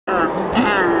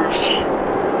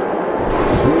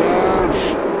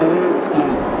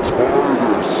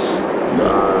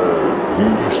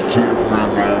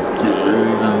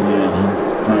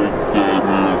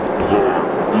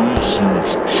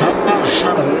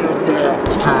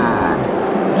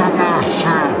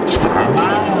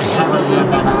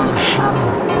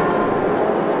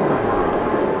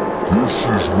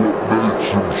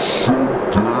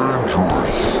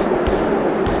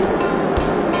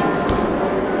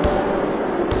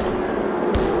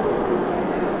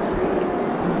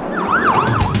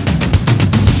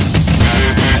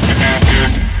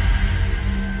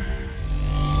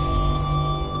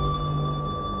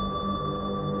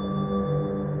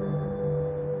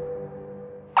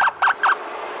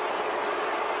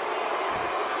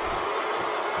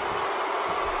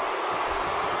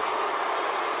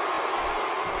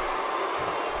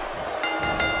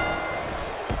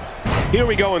Here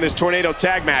we go in this tornado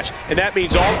tag match, and that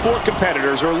means all 4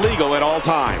 competitors are legal at all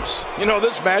times. You know,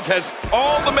 this match has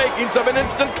all the makings of an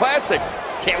instant classic.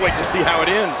 Can't wait to see how it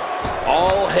ends.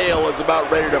 All hail is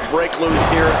about ready to break loose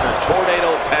here in the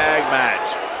tornado tag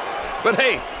match. But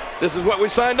hey, this is what we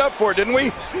signed up for, didn't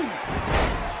we?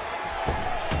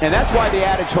 And that's why the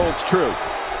adage holds true.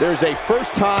 There's a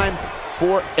first time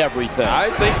for everything. I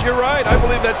think you're right. I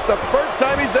believe that's the first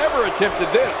time he's ever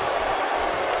attempted this.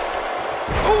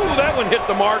 Ooh, that one hit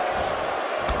the mark.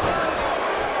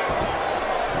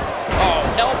 Oh,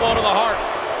 elbow to the heart.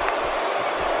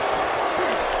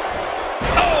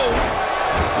 Oh!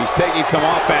 He's taking some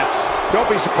offense.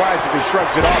 Don't be surprised if he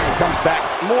shrugs it off and comes back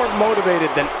more motivated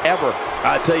than ever.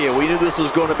 I tell you, we knew this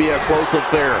was going to be a close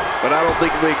affair, but I don't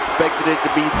think we expected it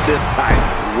to be this tight.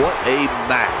 What a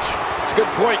match. It's a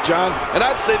good point, John. And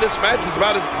I'd say this match is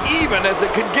about as even as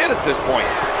it could get at this point.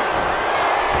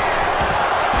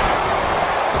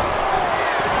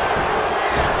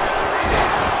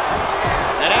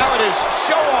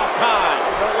 Show-off time.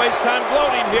 Don't waste time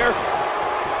gloating here.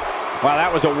 Wow,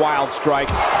 that was a wild strike.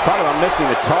 Talk about missing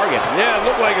the target. Yeah, it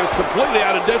looked like it was completely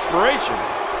out of desperation.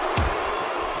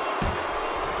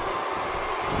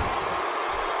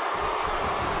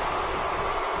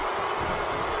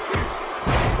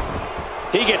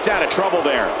 He gets out of trouble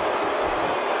there.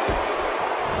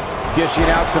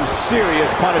 Dishing out some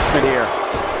serious punishment here.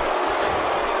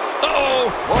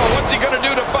 Uh-oh. Oh, what's he going to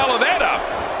do to follow that up?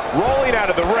 Rolling out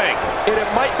of the ring, and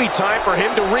it might be time for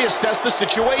him to reassess the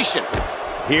situation.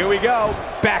 Here we go,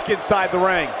 back inside the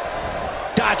ring.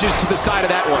 Dodges to the side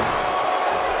of that one.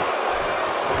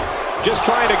 Just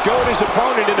trying to goad his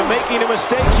opponent into making a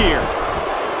mistake here.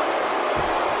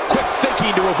 Quick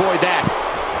thinking to avoid that.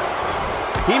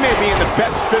 He may be in the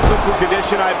best physical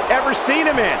condition I've ever seen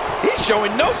him in. He's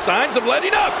showing no signs of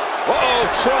letting up. Uh-oh,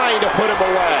 trying to put him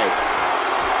away.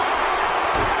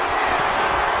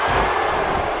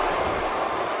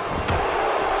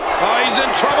 Oh, he's in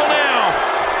trouble now.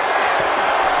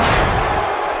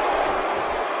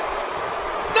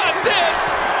 Not this.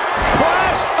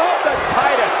 Clash of the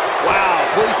Titus. Wow,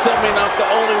 please tell me I'm not the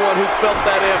only one who felt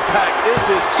that impact. This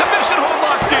is Submission hold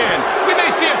locked in. We may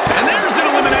see a 10. And there's an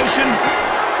elimination.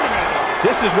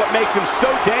 This is what makes him so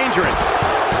dangerous.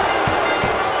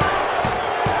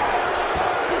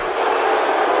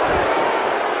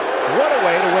 What a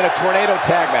way to win a tornado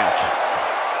tag match.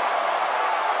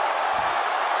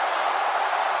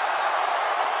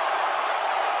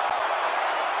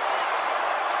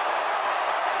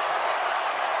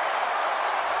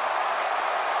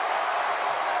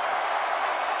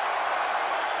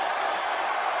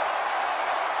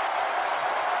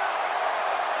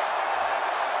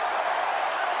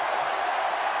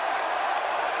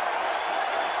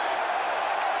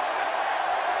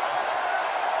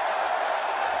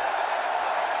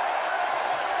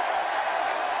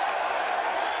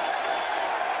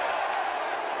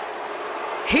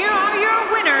 Here are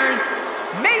your winners,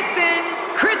 Mason,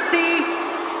 Christie,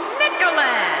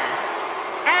 Nicholas,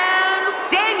 and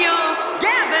Daniel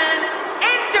Gavin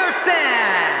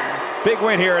Anderson. Big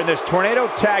win here in this tornado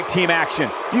tag team action.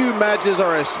 few matches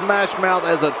are as smash mouth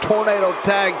as a tornado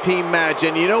tag team match,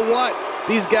 and you know what?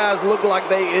 These guys look like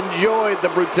they enjoyed the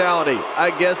brutality.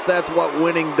 I guess that's what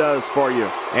winning does for you.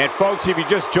 And folks, if you're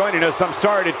just joining us, I'm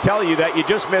sorry to tell you that you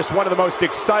just missed one of the most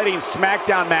exciting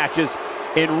SmackDown matches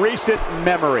in recent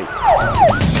memory.